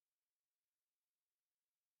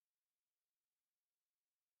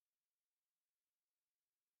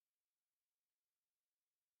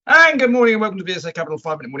And good morning and welcome to VSA Capital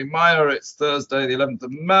 5 Minute Morning Miner. It's Thursday, the 11th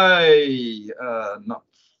of May.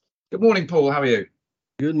 Good morning, Paul. How are you?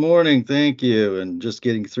 Good morning, thank you. And just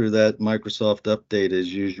getting through that Microsoft update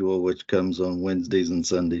as usual, which comes on Wednesdays and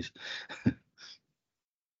Sundays.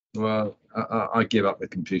 Well, I give up with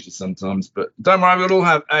computers sometimes, but don't worry, we'll all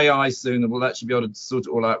have AI soon and we'll actually be able to sort it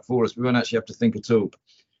all out for us. We won't actually have to think at all.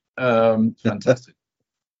 Fantastic.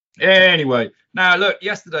 Anyway, now look,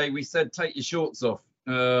 yesterday we said take your shorts off.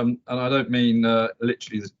 And I don't mean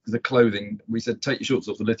literally the clothing. We said take your shorts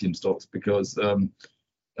off the lithium stocks because the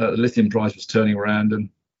lithium price was turning around and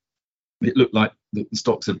it looked like the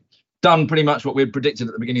stocks had done pretty much what we had predicted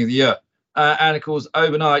at the beginning of the year. And of course,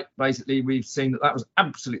 overnight, basically, we've seen that was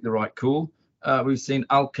absolutely the right call. We've seen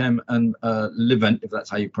Alchem and Livent, if that's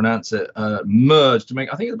how you pronounce it, merge to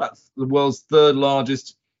make, I think it's about the world's third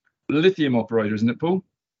largest lithium operator, isn't it, Paul?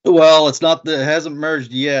 Well, it hasn't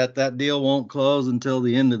merged yet. That deal won't close until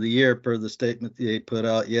the end of the year, per the statement they put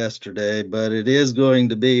out yesterday. But it is going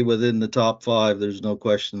to be within the top five. There's no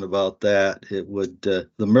question about that. It would the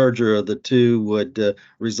merger of the two would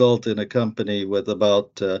result in a company with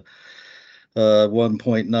about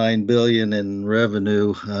 1.9 billion in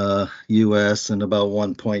revenue US and about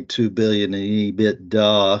 1.2 billion in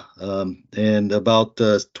EBITDA, and about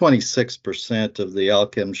 26% of the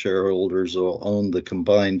Alchem shareholders will own the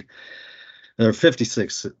combined, or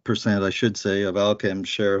 56% I should say, of Alchem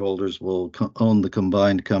shareholders will own the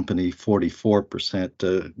combined company,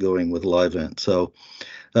 44% going with Livent. So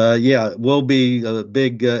yeah, it will be a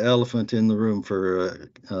big elephant in the room for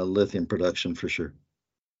lithium production for sure.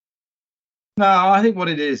 No, I think what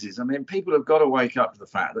it is, I mean, people have got to wake up to the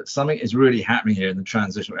fact that something is really happening here in the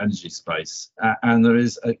transitional energy space, and there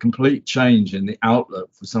is a complete change in the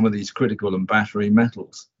outlook for some of these critical and battery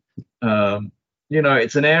metals.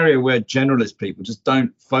 It's an area where generalist people just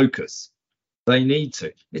don't focus. They need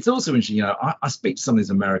to. It's also interesting, I speak to some of these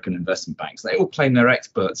American investment banks. They all claim they're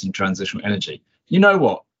experts in transitional energy. You know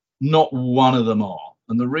what? Not one of them are.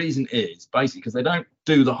 And the reason is basically because they don't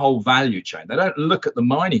do the whole value chain. They don't look at the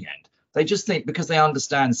mining end. They just think because they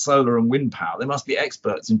understand solar and wind power, they must be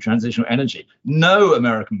experts in transitional energy. No,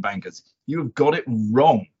 American bankers, you have got it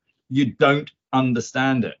wrong. You don't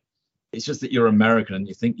understand it. It's just that you're American and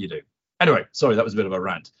you think you do. Anyway, sorry, that was a bit of a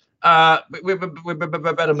rant. We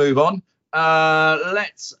better move on.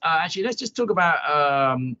 Let's just talk about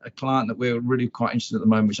a client that we're really quite interested in at the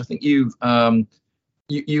moment, which I think you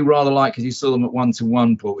rather like because you saw them at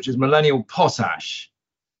 1-to-1, Paul, which is Millennial Potash.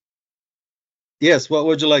 Yes, what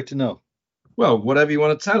would you like to know? Well, whatever you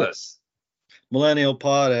want to tell us. Millennial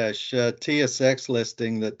Potash, TSX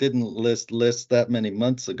listing that didn't list that many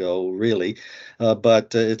months ago, really,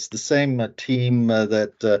 but it's the same team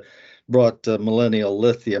that brought Millennial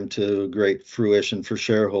Lithium to great fruition for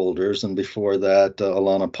shareholders, and before that,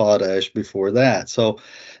 Alana Potash before that. So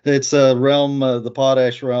it's a realm, the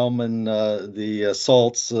potash realm, and the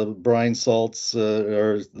salts, brine salts,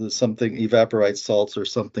 or something, evaporite salts, or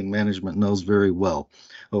something management knows very well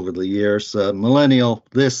over the years. Millennial,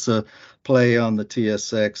 this play on the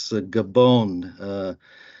TSX, Gabon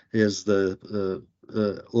is the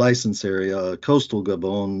license area. Coastal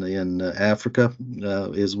Gabon in Africa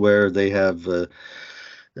is where they have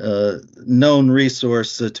known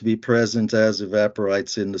resource to be present as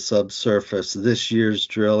evaporites in the subsurface. This year's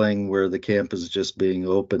drilling, where the camp is just being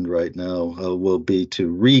opened right now, will be to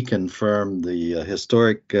reconfirm the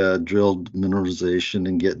historic drilled mineralization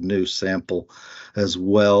and get new sample as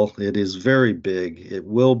well. It is very big. It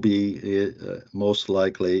will be most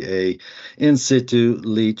likely a in situ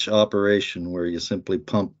leach operation where you simply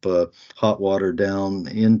pump hot water down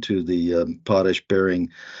into the potash bearing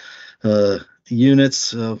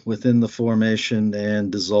units within the formation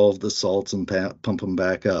and dissolve the salts and pump them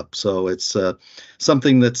back up. So it's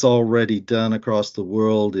something that's already done across the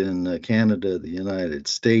world in Canada, the United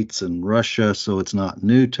States, and Russia. So it's not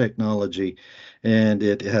new technology, and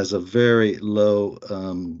it has a very low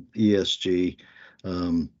ESG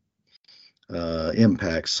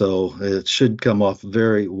impact. So it should come off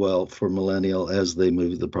very well for Millennial as they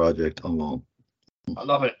move the project along. I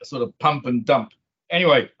love it, sort of pump and dump.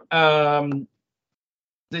 Anyway,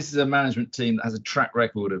 this is a management team that has a track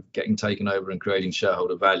record of getting taken over and creating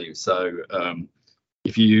shareholder value. So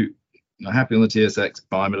if you are happy on the TSX,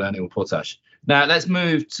 buy Millennial Potash. Now let's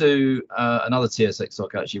move to another TSX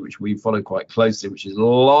stock actually, which we follow quite closely, which is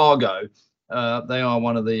Largo. They are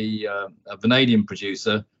one of the vanadium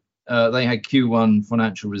producer. They had Q1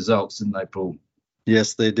 financial results, didn't they, Paul?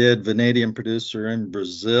 Yes, they did. Vanadium producer in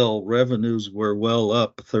Brazil. Revenues were well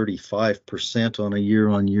up 35% on a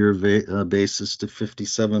year-on-year basis to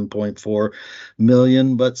 57.4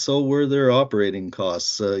 million, but so were their operating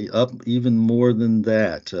costs, up even more than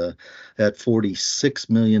that, at $46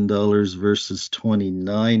 million versus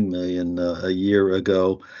 29 million a year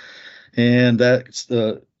ago. And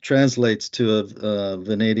that translates to a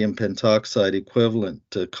vanadium pentoxide equivalent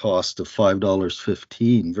cost of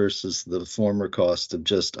 $5.15 versus the former cost of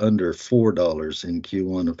just under $4 in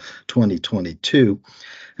Q1 of 2022.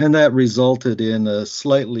 And that resulted in a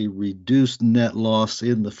slightly reduced net loss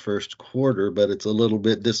in the first quarter, but it's a little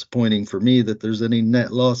bit disappointing for me that there's any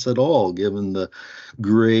net loss at all, given the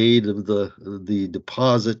grade of the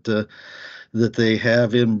deposit that they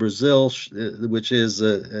have in Brazil, which is,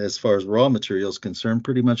 as far as raw materials concerned,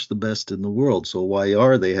 pretty much the best in the world. So why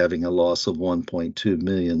are they having a loss of 1.2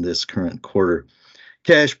 million this current quarter?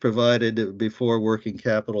 Cash provided before working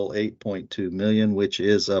capital 8.2 million, which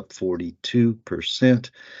is up 42%,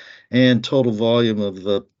 and total volume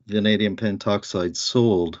of vanadium pentoxide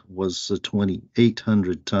sold was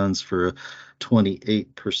 2,800 tons for a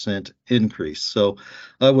 28% increase. So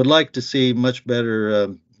I would like to see much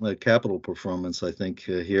better capital performance, I think,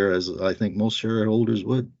 here, as I think most shareholders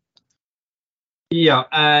would. Yeah,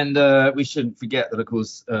 and we shouldn't forget that, of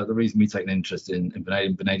course, the reason we take an interest in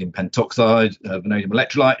vanadium pentoxide, vanadium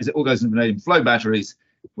electrolyte, is it all goes into vanadium flow batteries,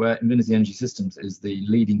 where Invinity Energy Systems is the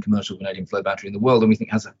leading commercial vanadium flow battery in the world, and we think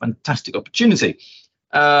has a fantastic opportunity.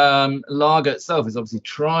 Largo itself is obviously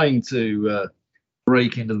trying to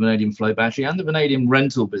break into the vanadium flow battery and the vanadium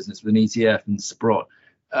rental business with an ETF and Sprott.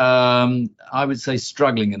 I would say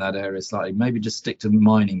struggling in that area slightly. Maybe just stick to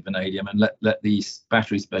mining vanadium and let these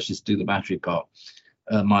battery specialists do the battery part.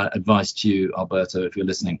 My advice to you, Alberto, if you're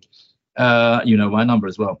listening. You know my number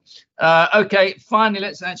as well. Okay, finally,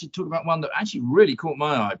 let's actually talk about one that actually really caught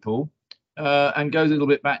my eye, Paul, and goes a little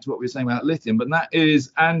bit back to what we were saying about lithium, but that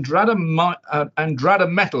is Andrada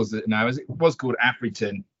Metals now, as it was called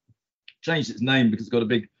Afritin. Changed its name because it's got a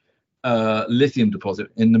big lithium deposit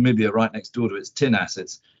in Namibia right next door to its tin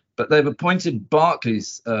assets. But they've appointed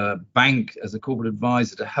Barclays Bank as a corporate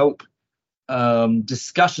advisor to help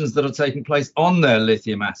discussions that are taking place on their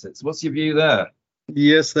lithium assets. What's your view there?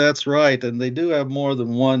 Yes, that's right. And they do have more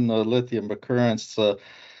than one lithium occurrence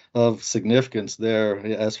of significance there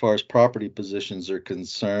as far as property positions are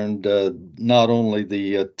concerned. Not only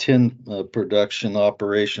the tin production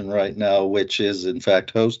operation right now, which is in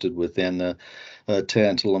fact hosted within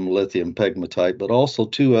tantalum lithium pegmatite, but also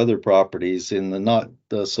two other properties in the not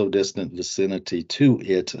so distant vicinity to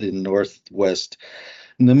it in northwest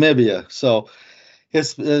Namibia. So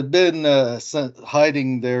it's been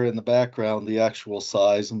hiding there in the background the actual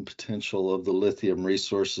size and potential of the lithium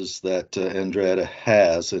resources that Andrada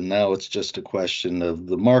has, and now it's just a question of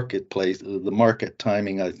the marketplace. The market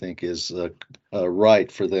timing, I think, is right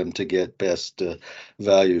for them to get best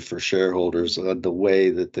value for shareholders on the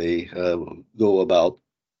way that they go about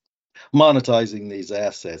monetizing these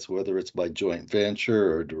assets, whether it's by joint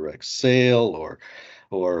venture or direct sale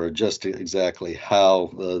or just exactly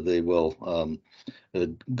how they will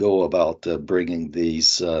go about bringing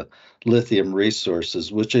these lithium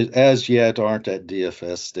resources, which as yet aren't at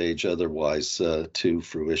DFS stage otherwise, to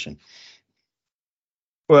fruition.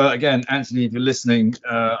 Well, again, Anthony, if you're listening,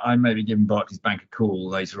 I may be giving Barclays Bank a call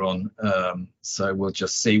later on. So we'll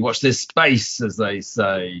just see. Watch this space, as they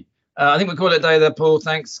say. I think we'll call it a day there, Paul.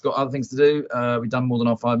 Thanks. Got other things to do. We've done more than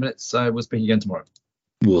our 5 minutes. So we'll speak again tomorrow.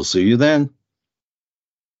 We'll see you then.